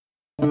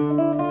Hi,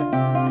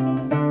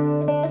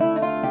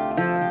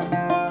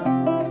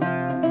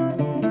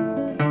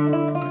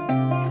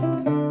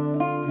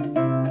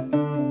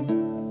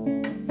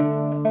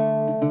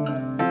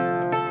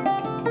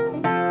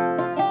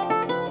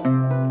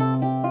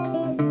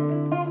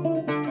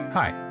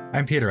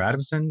 I'm Peter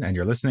Adamson, and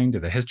you're listening to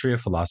the History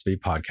of Philosophy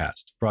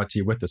podcast, brought to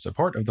you with the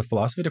support of the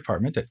Philosophy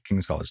Department at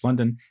King's College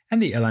London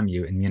and the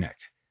LMU in Munich,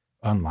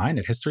 online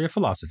at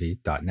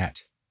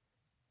historyofphilosophy.net.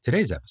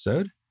 Today's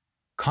episode,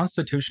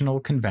 Constitutional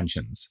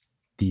Conventions,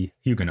 the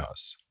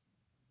Huguenots.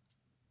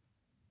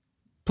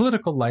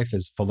 Political life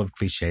is full of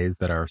cliches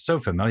that are so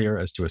familiar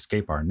as to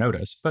escape our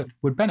notice, but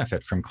would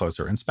benefit from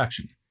closer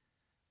inspection.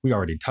 We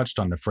already touched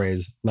on the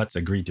phrase, let's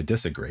agree to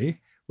disagree,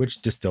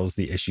 which distills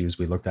the issues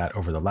we looked at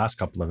over the last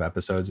couple of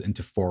episodes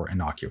into 4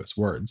 innocuous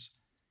words.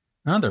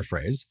 Another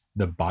phrase,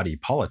 the body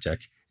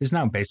politic, is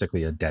now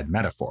basically a dead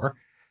metaphor,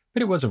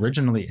 but it was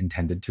originally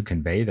intended to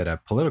convey that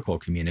a political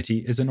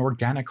community is an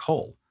organic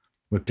whole,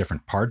 with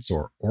different parts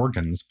or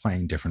organs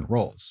playing different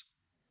roles.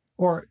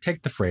 Or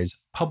take the phrase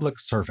public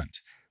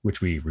servant,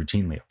 which we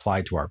routinely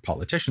apply to our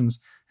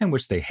politicians and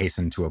which they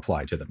hasten to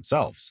apply to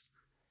themselves.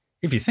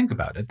 If you think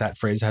about it, that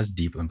phrase has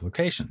deep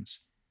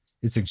implications.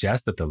 It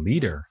suggests that the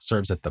leader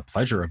serves at the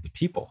pleasure of the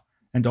people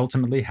and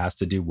ultimately has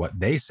to do what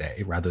they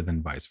say rather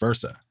than vice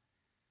versa.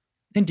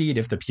 Indeed,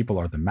 if the people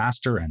are the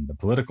master and the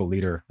political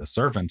leader the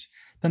servant,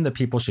 then the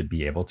people should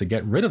be able to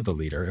get rid of the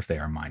leader if they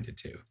are minded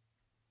to.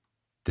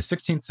 The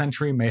 16th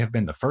century may have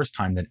been the first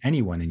time that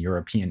anyone in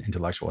European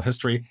intellectual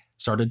history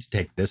started to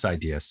take this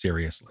idea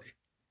seriously.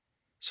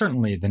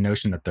 Certainly, the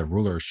notion that the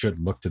ruler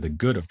should look to the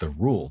good of the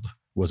ruled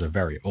was a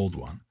very old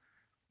one.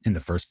 In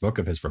the first book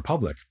of his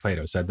Republic,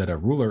 Plato said that a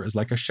ruler is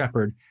like a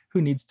shepherd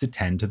who needs to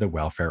tend to the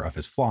welfare of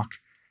his flock,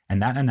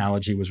 and that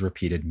analogy was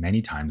repeated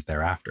many times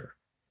thereafter.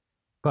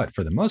 But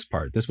for the most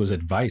part, this was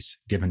advice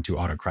given to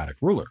autocratic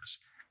rulers,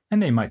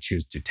 and they might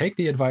choose to take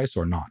the advice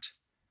or not.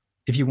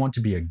 If you want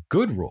to be a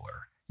good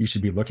ruler, you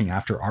should be looking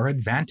after our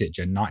advantage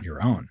and not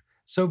your own,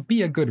 so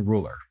be a good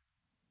ruler.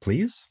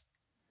 Please?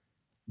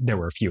 There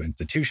were few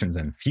institutions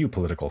and few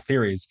political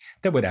theories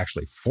that would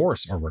actually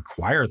force or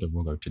require the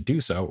ruler to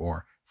do so,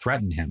 or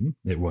threaten him,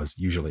 it was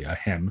usually a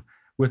him,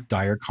 with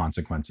dire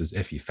consequences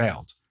if he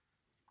failed.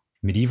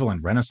 Medieval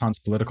and Renaissance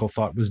political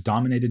thought was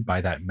dominated by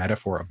that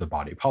metaphor of the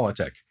body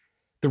politic.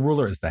 The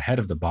ruler is the head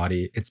of the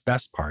body, its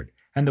best part,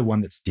 and the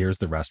one that steers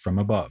the rest from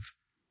above.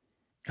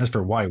 As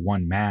for why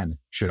one man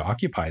should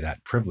occupy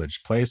that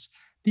privileged place,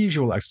 the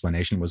usual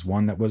explanation was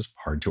one that was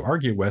hard to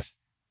argue with: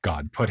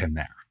 God put him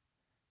there.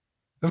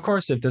 Of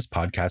course, if this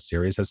podcast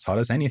series has taught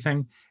us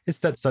anything, it's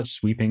that such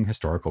sweeping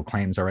historical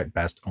claims are at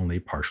best only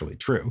partially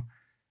true.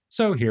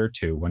 So here,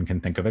 too, one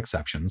can think of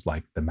exceptions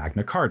like the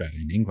Magna Carta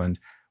in England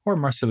or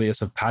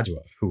Marsilius of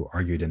Padua, who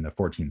argued in the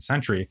 14th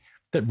century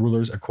that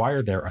rulers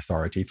acquire their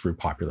authority through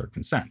popular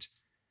consent.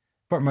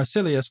 But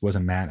Marsilius was a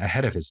man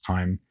ahead of his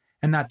time,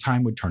 and that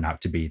time would turn out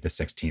to be the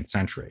 16th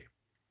century.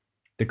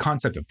 The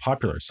concept of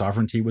popular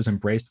sovereignty was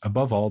embraced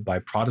above all by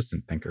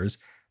Protestant thinkers,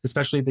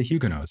 especially the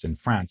Huguenots in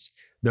France,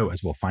 though,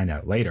 as we'll find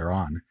out later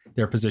on,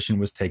 their position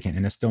was taken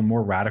in a still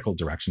more radical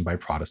direction by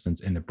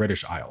Protestants in the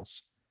British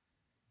Isles.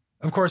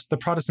 Of course, the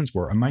Protestants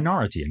were a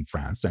minority in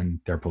France, and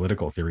their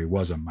political theory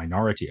was a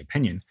minority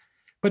opinion,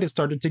 but it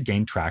started to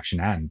gain traction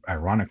and,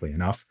 ironically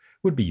enough,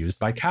 would be used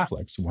by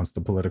Catholics once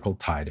the political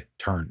tide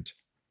turned.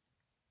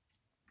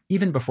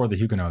 Even before the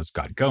Huguenots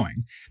got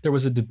going, there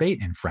was a debate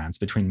in France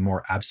between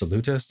more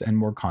absolutist and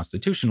more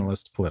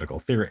constitutionalist political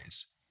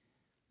theories.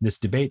 This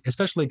debate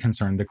especially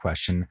concerned the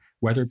question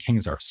whether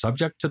kings are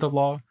subject to the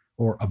law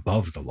or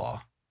above the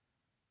law.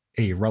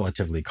 A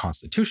relatively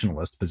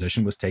constitutionalist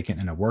position was taken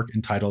in a work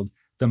entitled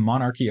The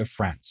Monarchy of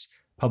France,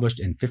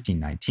 published in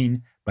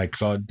 1519 by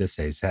Claude de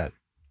Seyssel.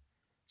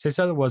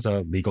 Seyssel was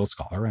a legal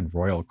scholar and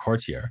royal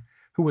courtier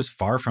who was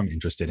far from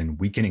interested in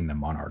weakening the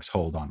monarch's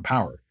hold on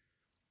power.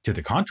 To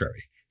the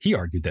contrary, he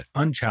argued that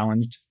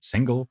unchallenged,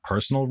 single,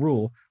 personal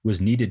rule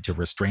was needed to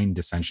restrain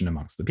dissension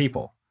amongst the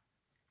people.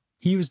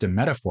 He used a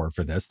metaphor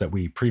for this that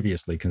we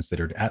previously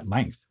considered at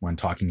length when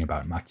talking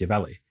about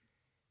Machiavelli.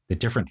 The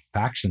different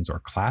factions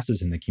or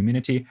classes in the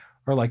community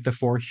are like the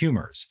 4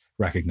 humors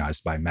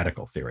recognized by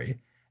medical theory,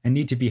 and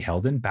need to be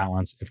held in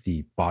balance if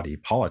the body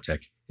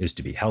politic is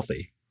to be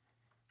healthy.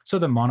 So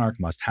the monarch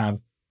must have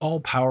all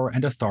power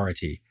and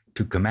authority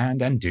to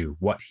command and do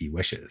what he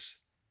wishes.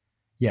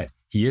 Yet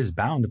he is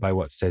bound by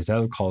what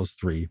Seyssel calls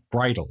 3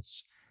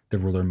 bridles. The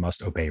ruler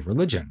must obey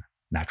religion,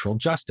 natural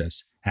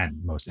justice,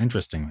 and, most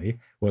interestingly,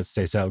 what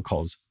Seyssel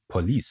calls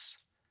police.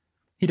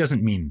 He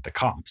doesn't mean the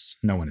cops,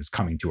 no one is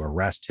coming to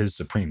arrest his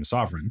supreme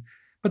sovereign,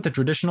 but the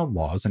traditional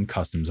laws and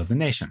customs of the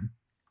nation.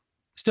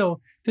 Still,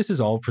 this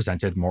is all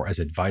presented more as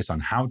advice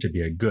on how to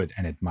be a good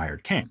and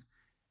admired king.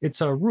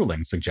 It's a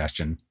ruling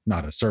suggestion,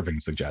 not a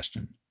serving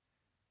suggestion.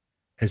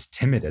 As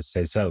timid as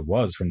Seyssel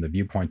was from the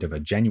viewpoint of a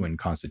genuine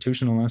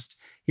constitutionalist,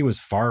 he was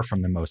far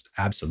from the most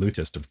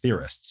absolutist of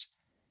theorists.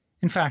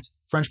 In fact,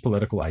 French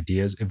political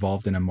ideas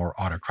evolved in a more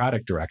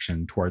autocratic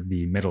direction toward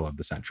the middle of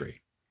the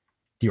century.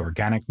 The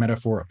organic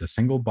metaphor of the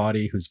single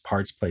body whose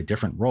parts play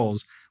different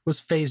roles was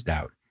phased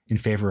out in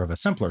favor of a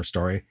simpler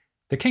story: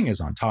 the king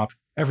is on top,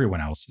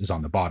 everyone else is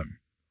on the bottom.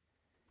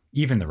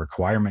 Even the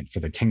requirement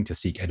for the king to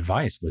seek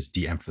advice was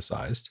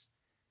de-emphasized.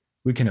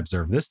 We can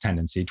observe this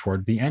tendency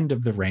toward the end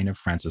of the reign of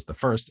Francis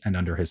I and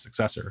under his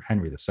successor,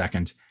 Henry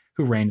II,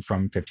 who reigned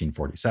from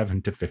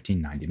 1547 to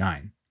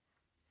 1599.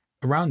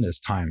 Around this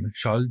time,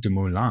 Charles de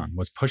Moulins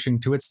was pushing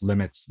to its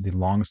limits the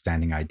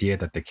long-standing idea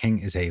that the king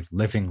is a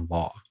living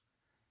law.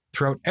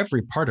 Throughout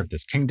every part of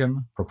this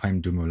kingdom,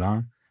 proclaimed de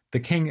Moulins, the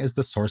king is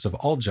the source of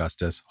all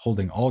justice,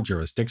 holding all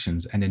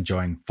jurisdictions and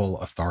enjoying full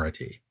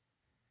authority.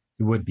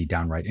 It would be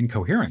downright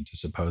incoherent to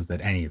suppose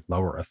that any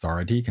lower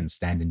authority can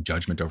stand in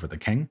judgment over the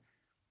king.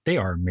 They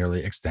are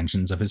merely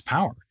extensions of his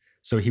power,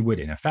 so he would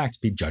in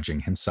effect be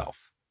judging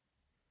himself.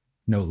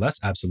 No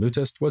less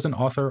absolutist was an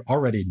author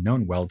already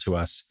known well to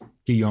us,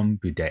 Guillaume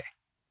Boudet.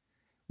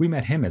 We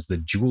met him as the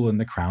jewel in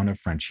the crown of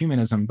French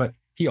humanism, but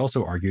he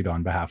also argued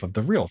on behalf of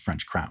the real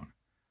French crown.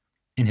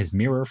 In his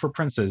Mirror for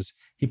Princes,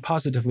 he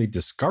positively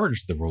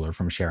discouraged the ruler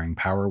from sharing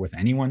power with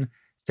anyone,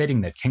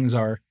 stating that kings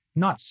are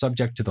not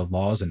subject to the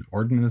laws and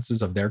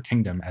ordinances of their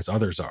kingdom as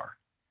others are.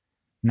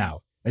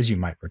 Now, as you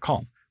might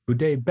recall,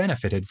 Boudet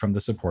benefited from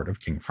the support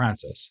of King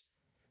Francis.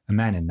 A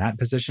man in that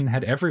position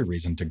had every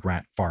reason to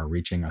grant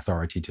far-reaching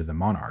authority to the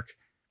monarch.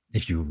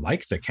 If you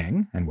like the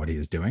king and what he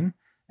is doing,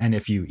 and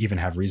if you even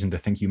have reason to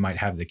think you might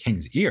have the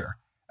king's ear,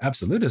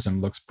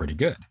 absolutism looks pretty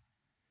good.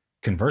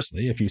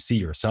 Conversely, if you see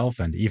yourself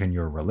and even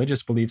your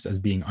religious beliefs as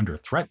being under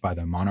threat by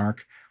the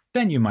monarch,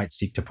 then you might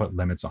seek to put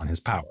limits on his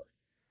power.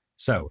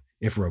 So,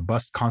 if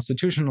robust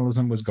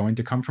constitutionalism was going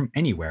to come from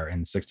anywhere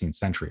in 16th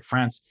century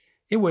France,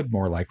 it would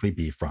more likely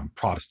be from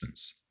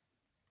Protestants.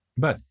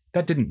 But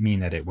that didn't mean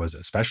that it was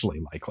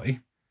especially likely.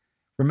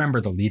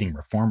 Remember, the leading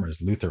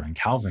reformers, Luther and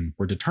Calvin,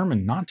 were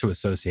determined not to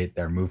associate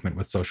their movement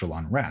with social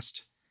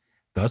unrest.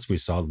 Thus, we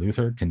saw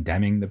Luther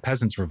condemning the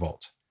Peasants'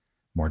 Revolt.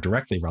 More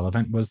directly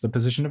relevant was the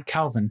position of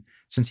Calvin,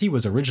 since he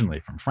was originally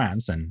from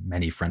France and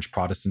many French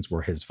Protestants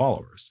were his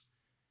followers.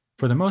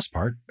 For the most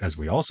part, as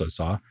we also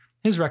saw,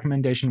 his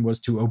recommendation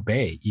was to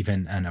obey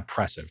even an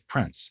oppressive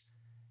prince.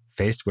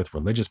 Faced with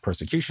religious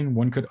persecution,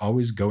 one could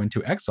always go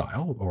into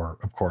exile, or,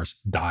 of course,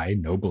 die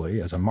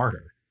nobly as a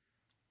martyr.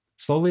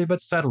 Slowly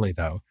but steadily,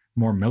 though,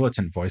 more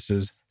militant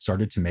voices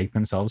started to make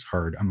themselves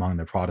heard among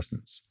the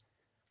Protestants.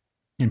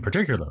 In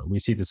particular, we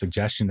see the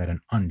suggestion that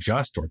an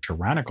unjust or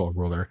tyrannical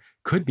ruler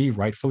could be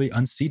rightfully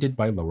unseated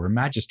by lower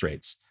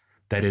magistrates,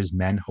 that is,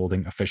 men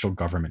holding official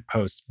government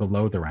posts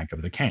below the rank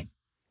of the king.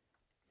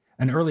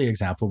 An early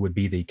example would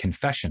be the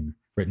Confession,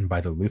 written by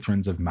the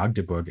Lutherans of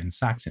Magdeburg in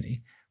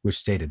Saxony, which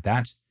stated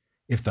that,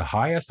 if the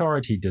high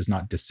authority does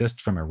not desist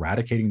from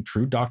eradicating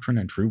true doctrine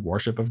and true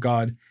worship of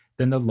God,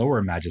 then the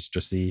lower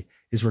magistracy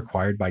is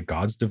required by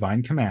God's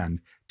divine command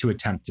to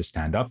attempt to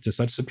stand up to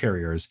such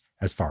superiors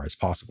as far as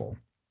possible.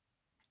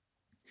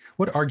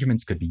 What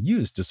arguments could be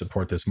used to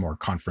support this more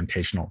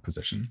confrontational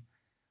position?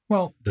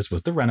 Well, this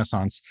was the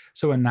Renaissance,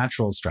 so a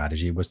natural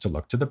strategy was to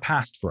look to the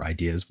past for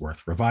ideas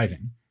worth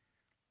reviving.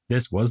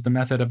 This was the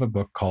method of a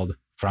book called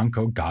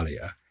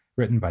Franco-Gallia,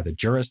 written by the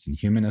jurist and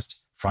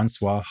humanist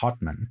François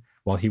Hautman,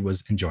 while he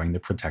was enjoying the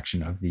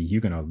protection of the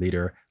Huguenot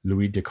leader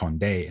Louis de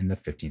Condé in the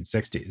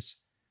 1560s.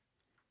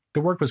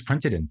 The work was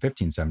printed in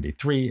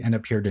 1573 and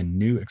appeared in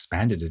new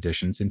expanded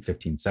editions in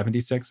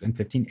 1576 and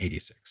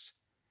 1586.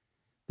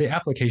 The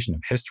application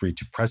of history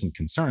to present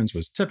concerns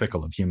was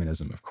typical of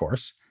humanism, of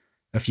course.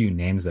 A few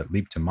names that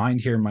leap to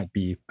mind here might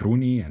be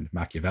Bruni and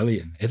Machiavelli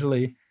in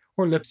Italy,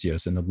 or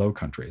Lipsius in the Low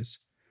Countries.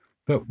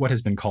 But what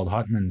has been called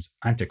Hautman's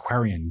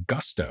antiquarian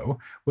gusto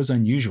was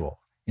unusual,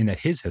 in that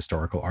his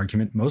historical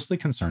argument mostly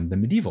concerned the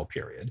medieval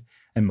period,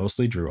 and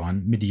mostly drew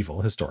on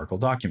medieval historical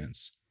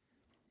documents.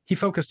 He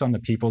focused on the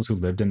peoples who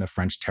lived in the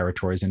French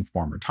territories in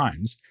former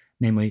times,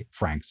 namely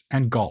Franks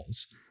and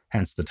Gauls,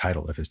 hence the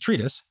title of his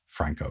treatise,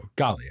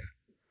 Franco-Gallia.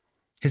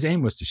 His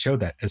aim was to show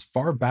that, as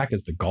far back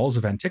as the Gauls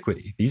of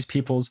antiquity, these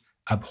peoples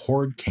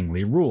abhorred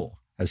kingly rule,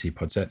 as he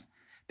puts it.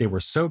 They were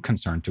so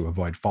concerned to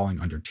avoid falling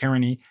under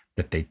tyranny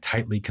that they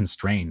tightly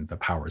constrained the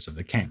powers of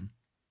the king.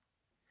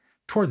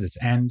 Toward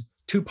this end,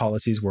 two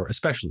policies were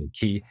especially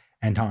key,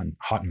 and on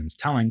Hautman's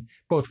telling,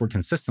 both were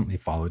consistently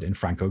followed in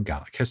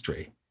Franco-Gallic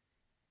history.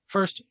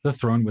 First, the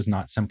throne was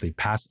not simply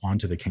passed on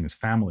to the king's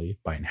family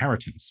by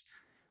inheritance.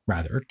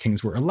 Rather,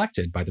 kings were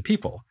elected by the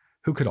people,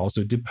 who could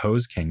also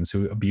depose kings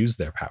who abused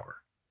their power.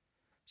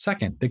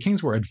 Second, the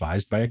kings were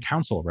advised by a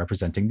council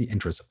representing the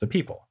interests of the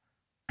people.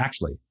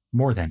 Actually,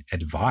 more than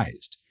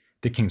advised,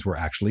 the kings were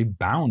actually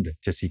bound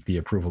to seek the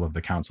approval of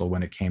the council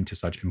when it came to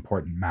such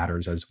important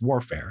matters as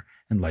warfare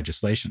and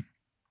legislation.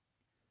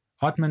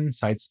 Hautman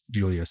cites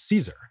Julius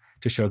Caesar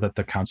to show that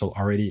the council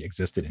already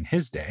existed in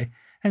his day,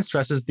 and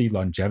stresses the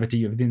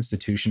longevity of the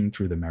institution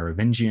through the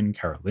Merovingian,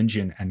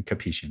 Carolingian, and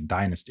Capetian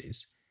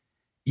dynasties.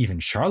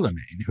 Even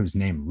Charlemagne, whose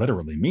name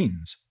literally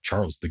means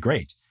Charles the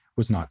Great,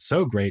 was not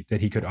so great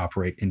that he could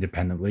operate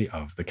independently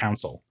of the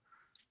council.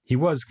 He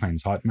was,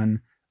 claims Hautman,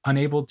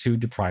 unable to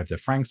deprive the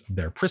Franks of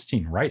their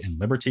pristine right and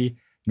liberty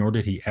nor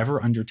did he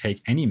ever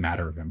undertake any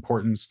matter of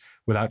importance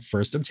without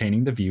first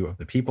obtaining the view of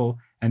the people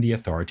and the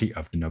authority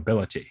of the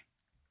nobility.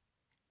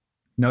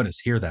 Notice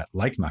here that,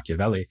 like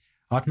Machiavelli,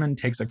 Ottman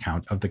takes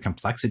account of the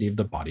complexity of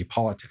the body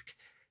politic,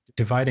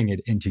 dividing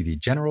it into the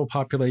general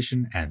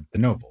population and the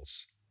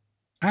nobles.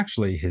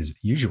 Actually, his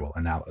usual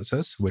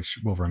analysis, which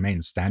will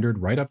remain standard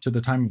right up to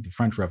the time of the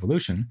French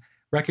Revolution,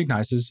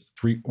 recognizes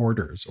three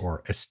orders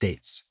or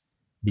estates.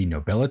 The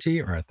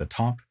nobility are at the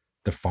top,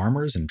 the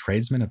farmers and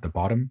tradesmen at the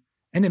bottom,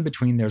 and in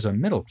between there's a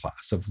middle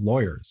class of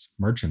lawyers,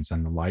 merchants,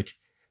 and the like,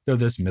 though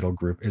this middle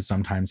group is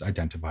sometimes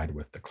identified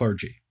with the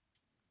clergy.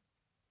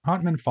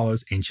 Ottman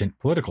follows ancient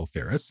political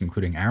theorists,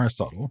 including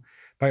Aristotle,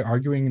 by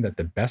arguing that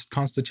the best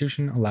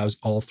constitution allows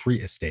all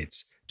three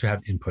estates to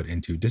have input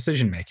into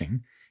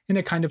decision-making, in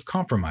a kind of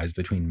compromise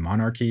between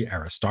monarchy,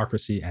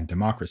 aristocracy, and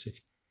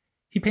democracy.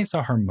 He paints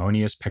a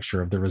harmonious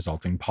picture of the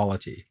resulting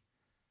polity.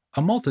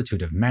 A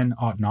multitude of men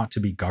ought not to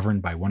be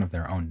governed by one of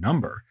their own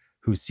number,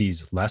 who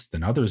sees less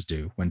than others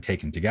do when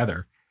taken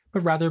together,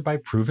 but rather by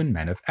proven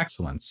men of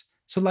excellence,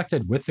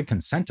 selected with the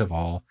consent of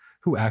all,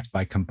 who act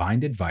by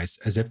combined advice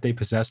as if they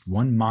possessed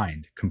one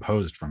mind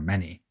composed from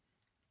many.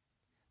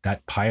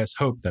 That pious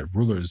hope that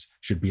rulers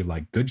should be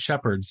like good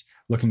shepherds,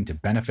 looking to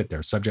benefit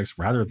their subjects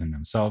rather than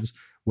themselves,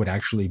 would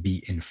actually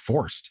be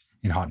enforced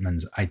in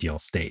Ottman's ideal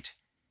state.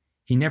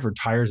 He never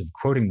tires of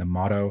quoting the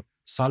motto,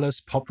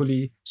 Salus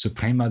populi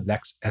suprema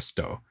lex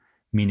esto,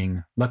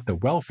 meaning, let the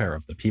welfare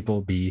of the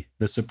people be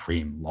the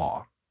supreme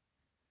law.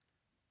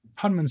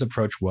 Ottman's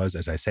approach was,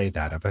 as I say,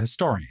 that of a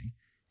historian.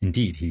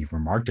 Indeed, he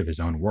remarked of his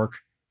own work,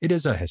 it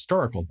is a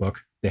historical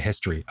book, the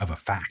history of a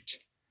fact.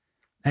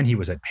 And he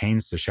was at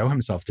pains to show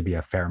himself to be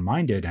a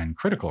fair-minded and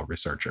critical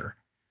researcher.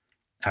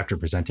 After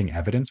presenting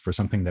evidence for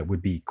something that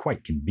would be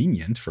quite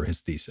convenient for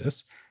his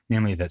thesis,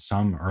 namely that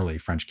some early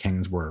French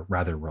kings were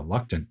rather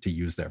reluctant to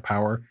use their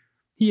power,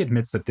 he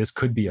admits that this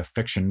could be a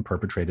fiction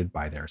perpetrated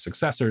by their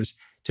successors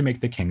to make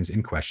the kings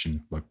in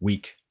question look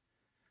weak.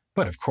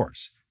 But of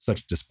course,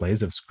 such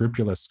displays of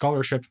scrupulous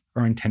scholarship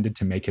are intended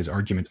to make his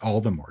argument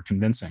all the more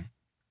convincing.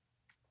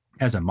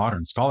 As a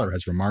modern scholar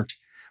has remarked,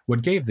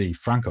 what gave the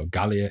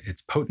Franco-Gallia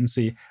its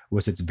potency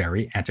was its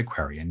very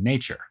antiquarian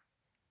nature.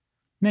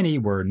 Many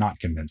were not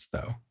convinced,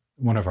 though.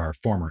 One of our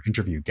former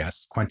interview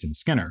guests, Quentin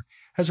Skinner,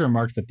 has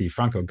remarked that the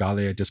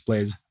Franco-Gallia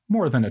displays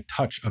more than a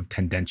touch of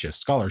tendentious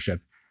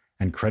scholarship,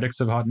 and critics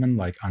of Ottman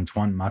like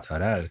Antoine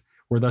Matarel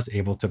were thus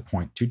able to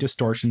point to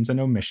distortions and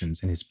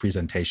omissions in his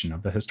presentation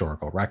of the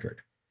historical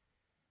record.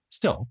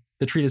 Still,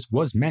 the treatise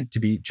was meant to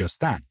be just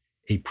that,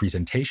 a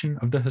presentation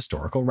of the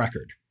historical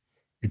record.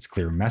 Its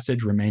clear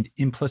message remained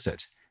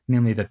implicit,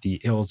 namely that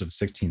the ills of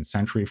 16th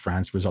century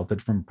France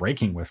resulted from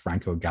breaking with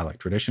Franco-Gallic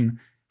tradition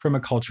from a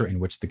culture in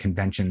which the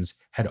conventions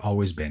had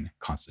always been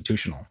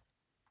constitutional.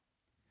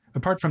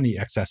 Apart from the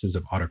excesses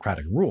of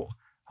autocratic rule,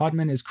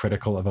 Ottman is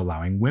critical of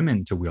allowing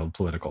women to wield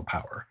political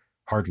power,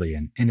 hardly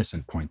an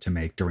innocent point to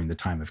make during the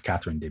time of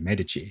Catherine de'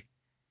 Medici.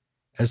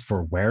 As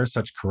for where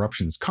such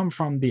corruptions come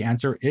from, the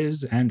answer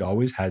is, and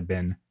always had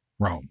been,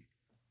 Rome.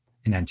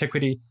 In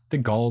antiquity, the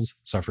Gauls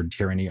suffered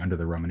tyranny under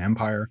the Roman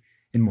Empire.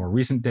 In more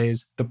recent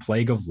days, the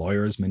plague of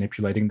lawyers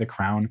manipulating the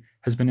crown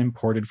has been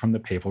imported from the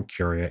papal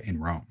curia in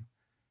Rome.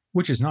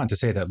 Which is not to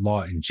say that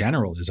law in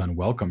general is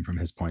unwelcome from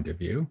his point of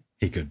view.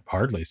 He could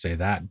hardly say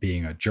that,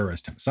 being a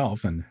jurist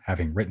himself and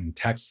having written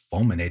texts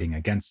fulminating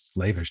against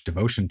slavish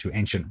devotion to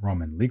ancient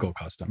Roman legal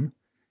custom.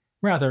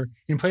 Rather,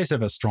 in place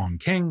of a strong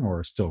king,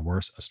 or still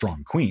worse, a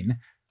strong queen,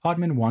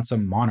 Ottman wants a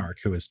monarch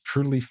who is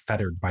truly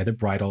fettered by the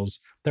bridles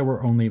that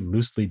were only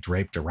loosely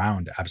draped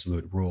around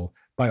absolute rule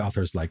by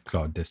authors like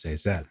Claude de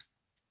Seyssel.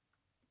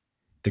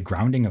 The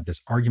grounding of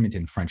this argument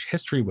in French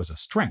history was a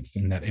strength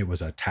in that it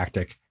was a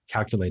tactic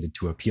calculated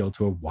to appeal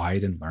to a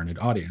wide and learned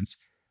audience,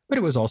 but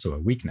it was also a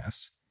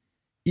weakness.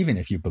 Even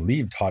if you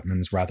believed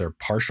Ottman's rather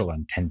partial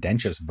and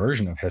tendentious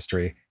version of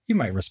history, you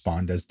might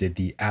respond as did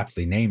the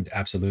aptly named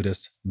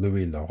absolutist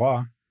Louis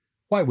Leroy,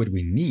 why would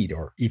we need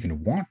or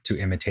even want to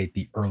imitate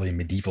the early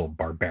medieval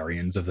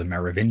barbarians of the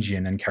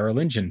Merovingian and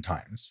Carolingian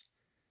times?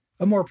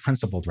 A more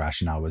principled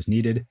rationale was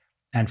needed,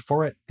 and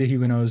for it the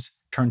Huguenots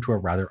turned to a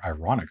rather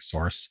ironic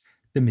source,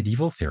 the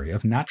medieval theory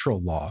of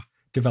natural law,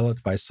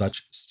 developed by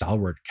such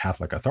stalwart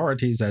Catholic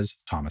authorities as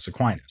Thomas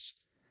Aquinas.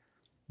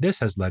 This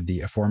has led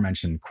the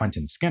aforementioned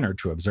Quentin Skinner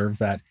to observe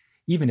that,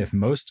 even if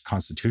most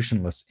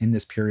constitutionalists in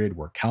this period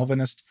were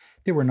Calvinist,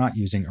 they were not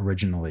using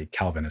originally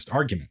Calvinist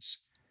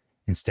arguments.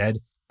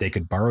 Instead, they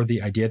could borrow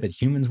the idea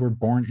that humans were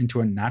born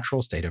into a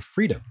natural state of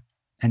freedom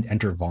and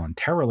enter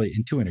voluntarily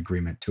into an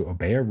agreement to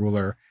obey a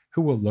ruler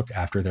who will look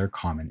after their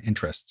common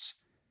interests.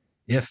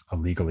 If a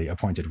legally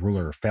appointed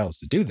ruler fails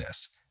to do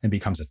this and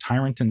becomes a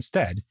tyrant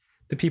instead,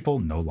 the people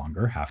no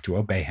longer have to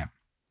obey him.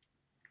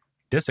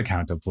 This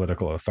account of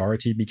political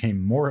authority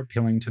became more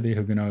appealing to the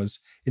Huguenots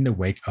in the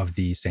wake of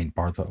the St.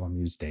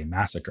 Bartholomew's Day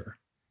massacre.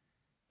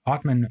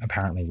 Ottman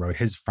apparently wrote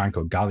his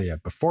Franco-Gallia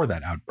before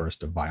that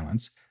outburst of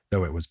violence,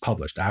 though it was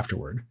published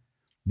afterward.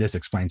 This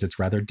explains its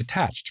rather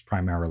detached,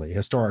 primarily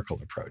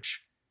historical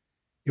approach.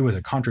 It was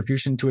a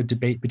contribution to a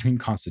debate between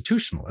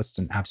constitutionalists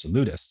and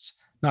absolutists,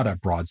 not a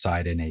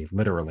broadside in a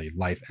literally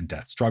life and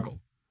death struggle.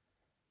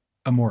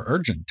 A more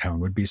urgent tone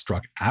would be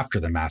struck after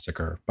the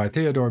massacre by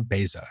Theodore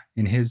Beza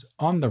in his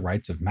On the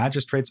Rights of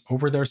Magistrates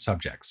over Their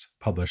Subjects,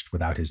 published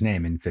without his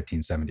name in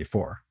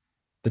 1574.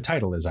 The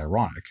title is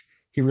ironic.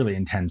 He really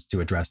intends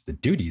to address the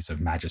duties of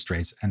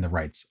magistrates and the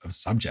rights of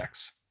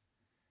subjects.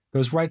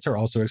 Those rights are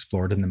also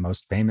explored in the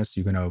most famous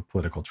Huguenot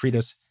political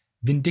treatise,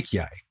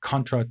 Vindiciae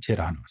contra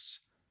Tyrannos.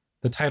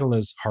 The title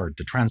is hard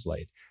to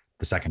translate.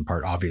 The second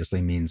part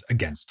obviously means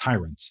against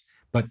tyrants,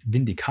 but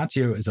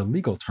vindicatio is a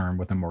legal term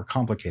with a more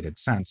complicated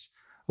sense,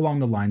 along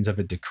the lines of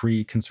a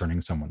decree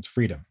concerning someone's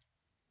freedom.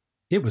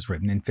 It was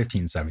written in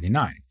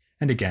 1579,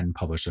 and again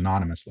published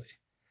anonymously.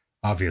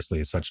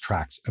 Obviously, such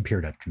tracts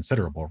appeared at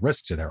considerable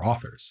risk to their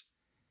authors.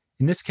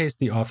 In this case,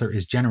 the author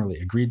is generally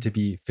agreed to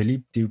be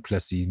Philippe du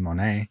Plessis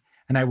Mornay,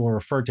 and I will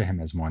refer to him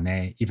as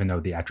Mornay, even though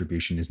the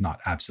attribution is not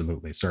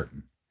absolutely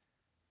certain.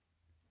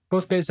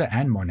 Both Beza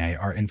and Mornay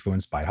are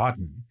influenced by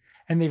Hautman,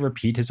 and they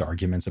repeat his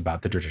arguments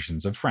about the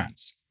traditions of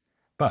France.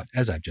 But,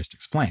 as I've just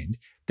explained,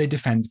 they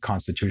defend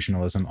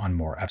constitutionalism on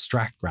more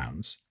abstract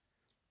grounds.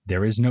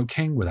 There is no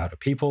king without a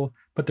people,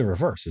 but the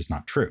reverse is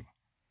not true.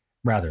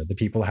 Rather, the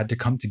people had to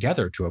come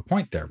together to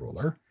appoint their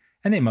ruler,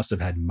 and they must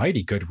have had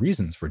mighty good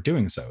reasons for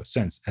doing so,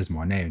 since, as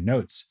Mornay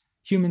notes,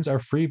 humans are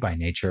free by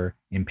nature,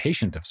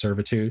 impatient of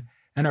servitude,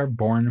 and are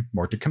born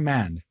more to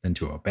command than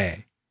to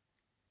obey.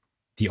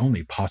 The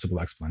only possible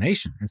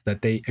explanation is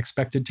that they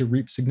expected to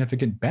reap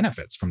significant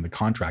benefits from the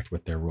contract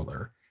with their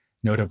ruler,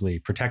 notably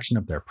protection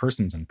of their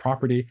persons and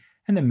property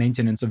and the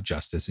maintenance of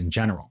justice in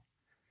general.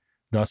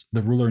 Thus,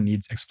 the ruler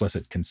needs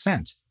explicit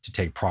consent to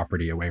take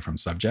property away from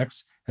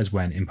subjects, as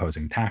when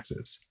imposing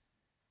taxes.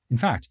 In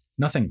fact,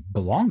 nothing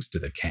belongs to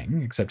the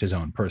king except his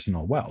own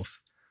personal wealth.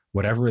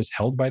 Whatever is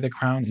held by the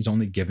crown is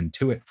only given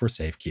to it for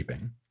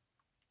safekeeping.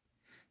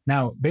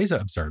 Now, Beza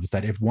observes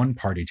that if one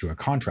party to a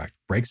contract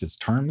breaks its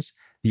terms,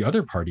 the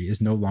other party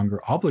is no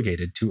longer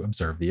obligated to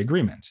observe the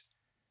agreement.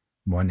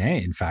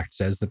 Mornay, in fact,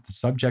 says that the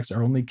subjects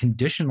are only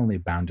conditionally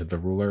bound to the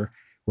ruler,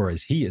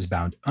 whereas he is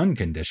bound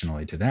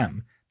unconditionally to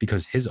them,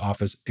 because his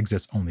office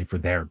exists only for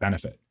their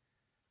benefit.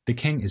 The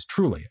king is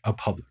truly a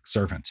public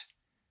servant.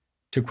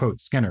 To quote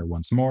Skinner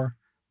once more,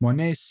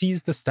 Mornay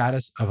sees the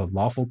status of a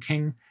lawful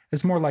king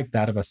as more like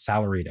that of a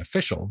salaried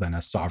official than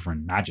a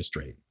sovereign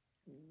magistrate.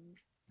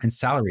 And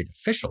salaried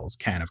officials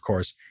can, of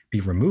course, be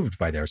removed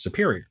by their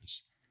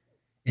superiors.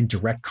 In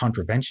direct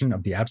contravention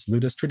of the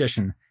absolutist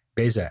tradition,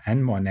 Beza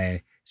and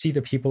Mornay see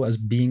the people as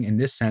being, in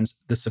this sense,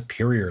 the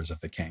superiors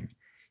of the king,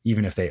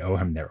 even if they owe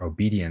him their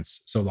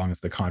obedience so long as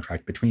the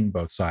contract between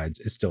both sides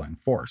is still in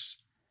force.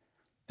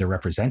 The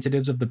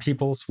representatives of the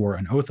people swore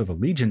an oath of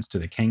allegiance to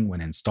the king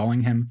when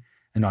installing him,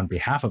 and on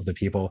behalf of the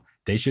people,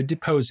 they should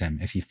depose him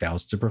if he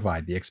fails to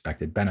provide the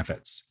expected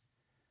benefits.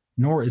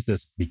 Nor is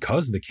this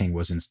because the king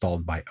was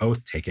installed by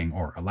oath-taking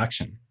or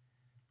election.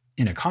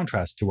 In a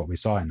contrast to what we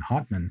saw in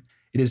Hautman,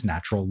 it is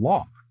natural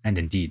law, and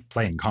indeed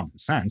plain common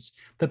sense,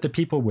 that the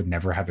people would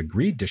never have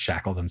agreed to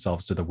shackle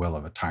themselves to the will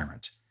of a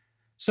tyrant.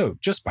 So,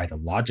 just by the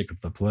logic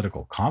of the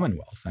political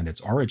commonwealth and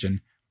its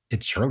origin,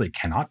 it surely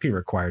cannot be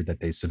required that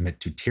they submit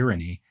to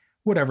tyranny,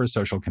 whatever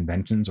social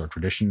conventions or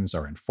traditions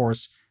are in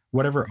force,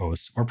 whatever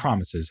oaths or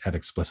promises have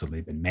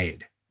explicitly been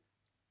made.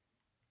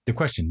 The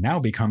question now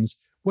becomes,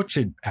 what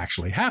should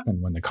actually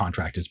happen when the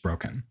contract is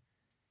broken?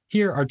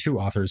 Here, our two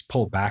authors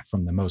pull back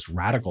from the most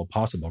radical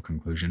possible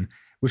conclusion,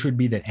 which would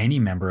be that any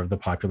member of the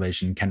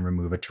population can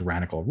remove a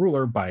tyrannical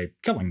ruler by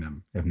killing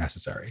them, if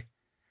necessary.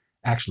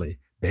 Actually,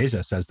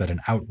 Beza says that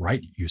an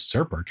outright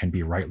usurper can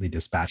be rightly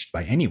dispatched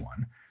by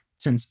anyone,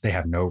 since they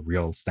have no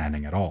real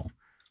standing at all.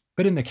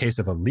 But in the case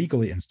of a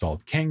legally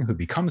installed king who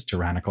becomes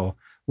tyrannical,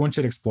 one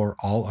should explore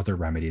all other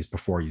remedies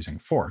before using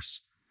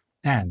force.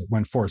 And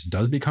when force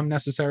does become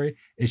necessary,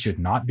 it should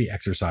not be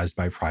exercised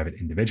by private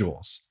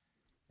individuals.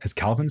 As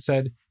Calvin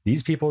said,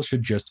 these people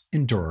should just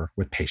endure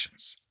with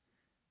patience.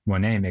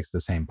 Mornay makes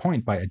the same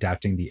point by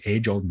adapting the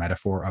age-old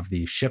metaphor of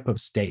the ship of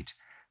state,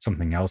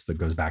 something else that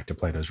goes back to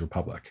Plato's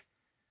Republic.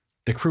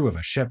 The crew of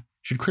a ship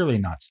should clearly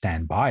not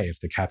stand by if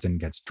the captain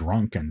gets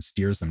drunk and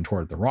steers them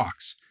toward the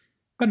rocks.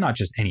 But not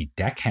just any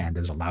deckhand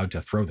is allowed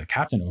to throw the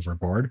captain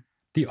overboard,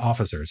 the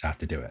officers have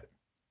to do it.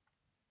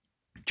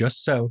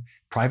 Just so,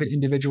 private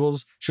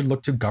individuals should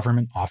look to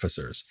government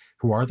officers,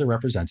 who are the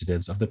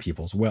representatives of the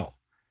people's will.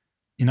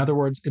 In other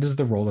words, it is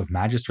the role of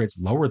magistrates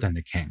lower than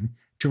the king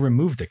to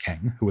remove the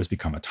king who has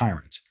become a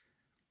tyrant.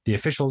 The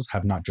officials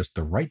have not just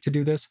the right to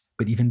do this,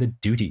 but even the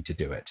duty to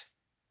do it.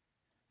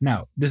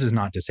 Now, this is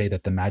not to say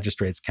that the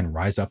magistrates can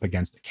rise up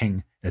against the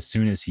king as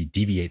soon as he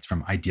deviates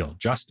from ideal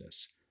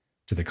justice.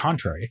 To the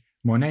contrary,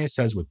 Mornay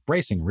says with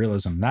bracing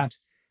realism that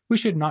we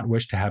should not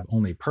wish to have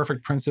only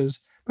perfect princes,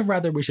 but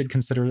rather we should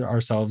consider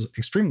ourselves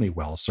extremely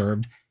well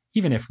served,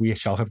 even if we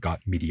shall have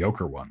got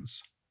mediocre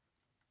ones.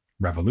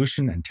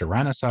 Revolution and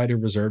tyrannicide are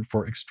reserved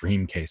for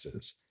extreme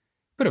cases.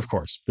 But of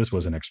course, this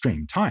was an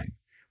extreme time,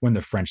 when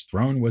the French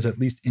throne was at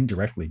least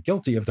indirectly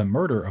guilty of the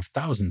murder of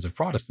thousands of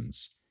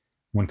Protestants.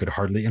 One could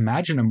hardly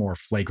imagine a more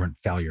flagrant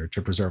failure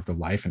to preserve the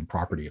life and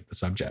property of the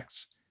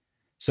subjects.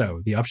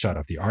 So, the upshot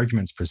of the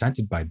arguments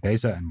presented by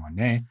Beza and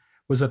Monet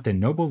was that the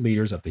noble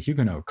leaders of the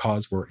Huguenot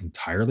cause were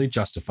entirely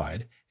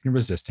justified in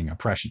resisting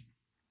oppression.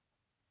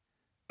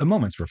 A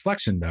moment's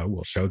reflection, though,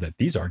 will show that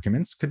these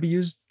arguments could be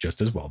used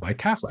just as well by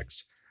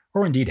Catholics,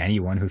 or indeed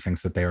anyone who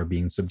thinks that they are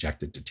being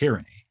subjected to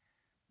tyranny.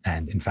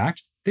 And, in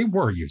fact, they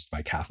were used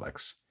by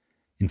Catholics.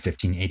 In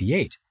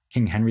 1588,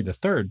 King Henry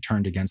III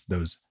turned against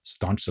those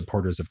staunch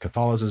supporters of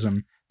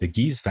Catholicism, the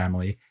Guise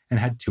family, and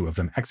had 2 of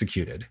them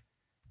executed.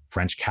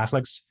 French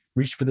Catholics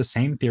reached for the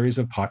same theories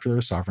of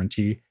popular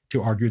sovereignty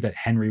to argue that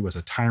Henry was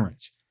a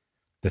tyrant.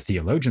 The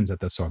theologians at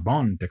the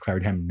Sorbonne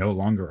declared him no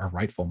longer a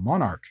rightful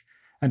monarch,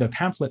 and a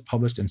pamphlet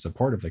published in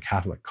support of the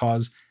Catholic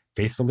cause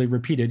faithfully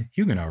repeated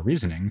Huguenot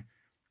reasoning.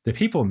 The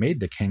people made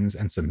the kings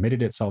and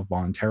submitted itself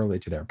voluntarily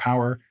to their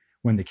power.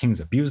 When the kings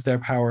abuse their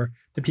power,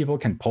 the people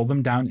can pull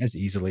them down as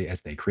easily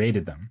as they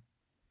created them.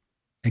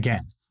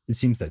 Again, it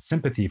seems that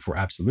sympathy for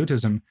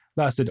absolutism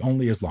lasted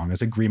only as long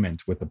as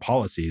agreement with the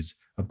policies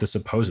of the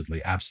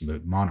supposedly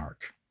absolute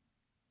monarch.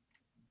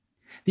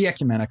 The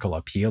ecumenical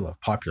appeal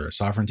of popular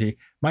sovereignty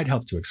might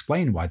help to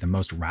explain why the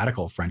most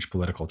radical French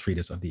political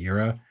treatise of the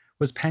era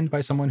was penned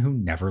by someone who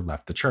never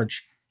left the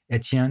church,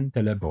 Etienne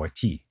de la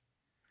Boétie.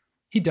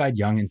 He died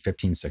young in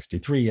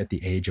 1563 at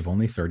the age of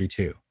only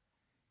 32.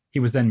 He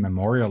was then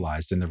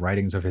memorialized in the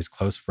writings of his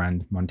close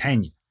friend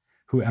Montaigne,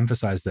 who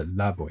emphasized that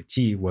La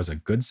Boétie was a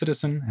good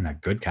citizen and a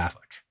good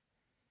Catholic.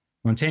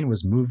 Montaigne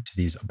was moved to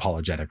these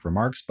apologetic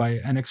remarks by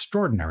an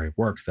extraordinary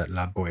work that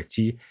La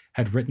Boétie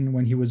had written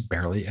when he was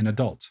barely an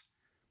adult.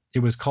 It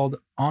was called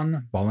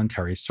On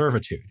Voluntary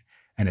Servitude,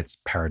 and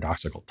its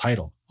paradoxical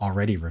title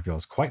already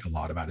reveals quite a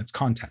lot about its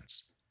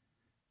contents.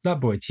 La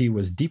Boétie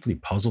was deeply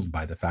puzzled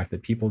by the fact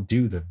that people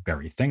do the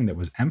very thing that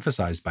was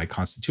emphasized by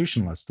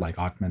constitutionalists like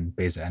Othman,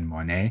 Beza, and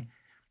Monet.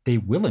 They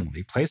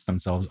willingly place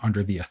themselves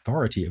under the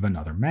authority of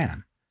another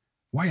man.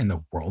 Why in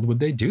the world would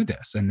they do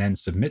this and then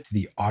submit to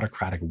the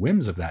autocratic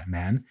whims of that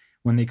man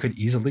when they could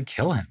easily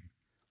kill him?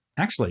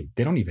 Actually,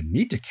 they don't even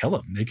need to kill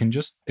him, they can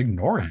just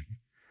ignore him.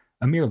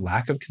 A mere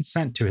lack of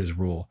consent to his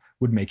rule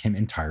would make him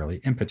entirely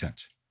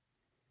impotent.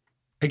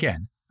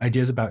 Again,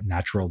 ideas about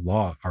natural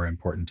law are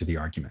important to the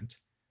argument.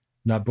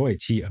 La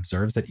Boétie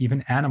observes that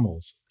even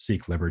animals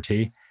seek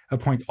liberty, a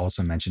point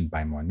also mentioned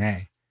by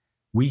Monet.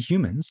 We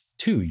humans,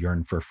 too,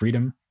 yearn for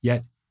freedom,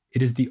 yet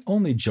it is the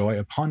only joy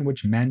upon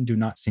which men do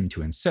not seem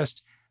to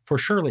insist, for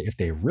surely if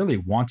they really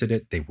wanted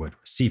it, they would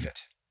receive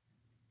it.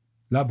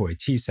 La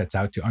Boétie sets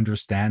out to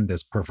understand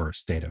this perverse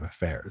state of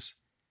affairs.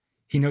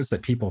 He notes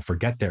that people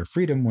forget their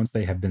freedom once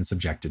they have been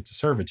subjected to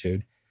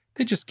servitude.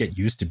 They just get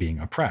used to being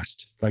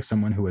oppressed, like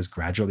someone who has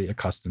gradually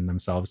accustomed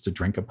themselves to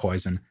drink a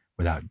poison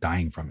without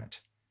dying from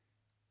it.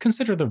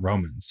 Consider the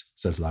Romans,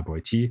 says La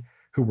Boétie,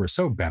 who were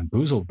so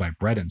bamboozled by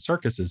bread and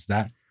circuses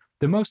that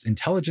the most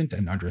intelligent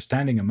and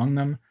understanding among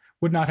them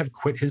would not have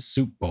quit his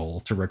soup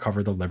bowl to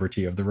recover the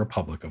liberty of the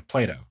Republic of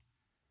Plato.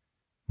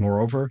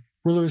 Moreover,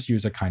 rulers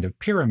use a kind of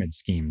pyramid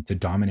scheme to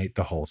dominate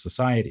the whole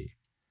society.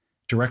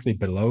 Directly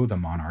below the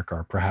monarch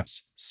are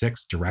perhaps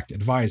 6 direct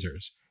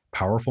advisors,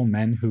 powerful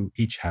men who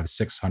each have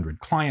 600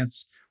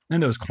 clients,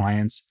 and those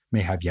clients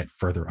may have yet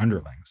further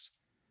underlings.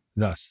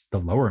 Thus, the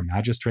lower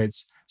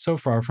magistrates, so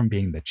far from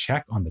being the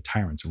check on the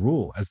tyrant's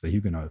rule as the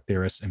Huguenot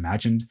theorists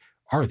imagined,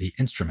 are the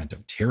instrument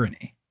of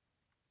tyranny.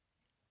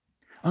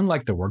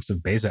 Unlike the works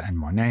of Beza and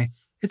Monet,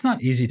 it's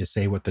not easy to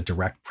say what the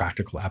direct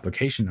practical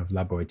application of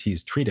La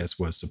Boétie's treatise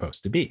was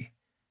supposed to be.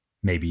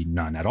 Maybe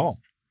none at all.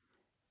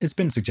 It's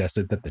been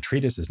suggested that the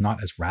treatise is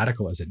not as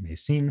radical as it may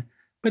seem,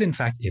 but in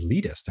fact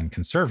elitist and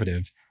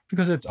conservative,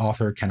 because its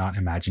author cannot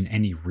imagine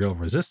any real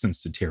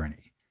resistance to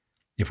tyranny.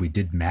 If we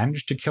did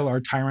manage to kill our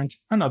tyrant,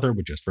 another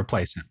would just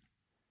replace him.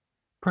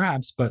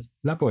 Perhaps, but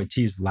La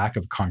Boétie's lack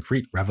of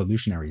concrete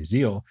revolutionary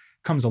zeal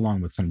comes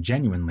along with some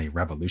genuinely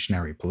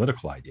revolutionary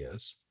political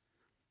ideas.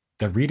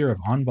 The reader of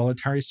On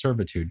Voluntary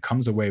Servitude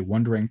comes away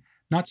wondering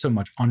not so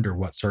much under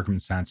what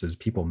circumstances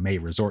people may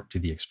resort to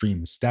the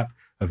extreme step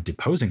of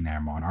deposing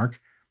their monarch,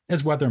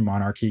 as whether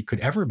monarchy could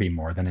ever be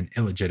more than an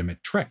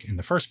illegitimate trick in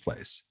the first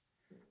place.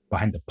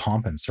 Behind the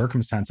pomp and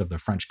circumstance of the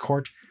French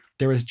court,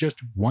 there is just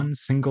one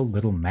single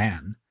little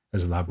man,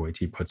 as La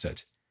Boétie puts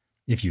it.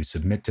 If you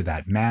submit to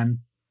that man,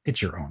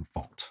 it's your own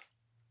fault.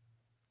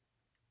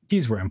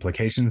 These were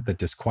implications that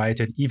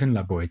disquieted even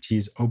La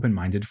Boétie's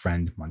open-minded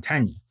friend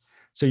Montaigne,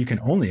 so you can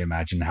only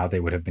imagine how they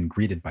would have been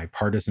greeted by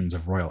partisans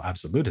of royal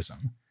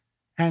absolutism.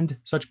 And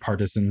such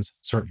partisans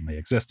certainly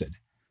existed.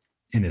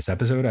 In this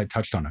episode, I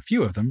touched on a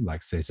few of them,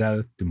 like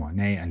Cézanne, Du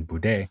Monet, and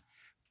Boudet,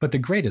 but the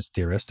greatest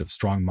theorist of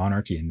strong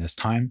monarchy in this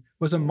time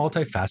was a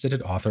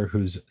multifaceted author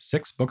whose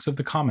 6 books of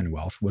the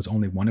Commonwealth was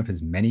only one of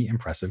his many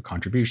impressive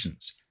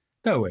contributions,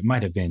 though it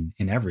might have been,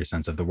 in every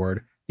sense of the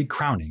word, the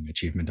crowning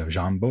achievement of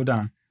Jean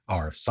Bodin,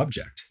 our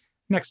subject,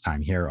 next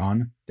time here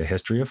on The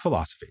History of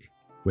Philosophy,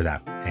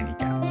 without any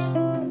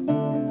gaps.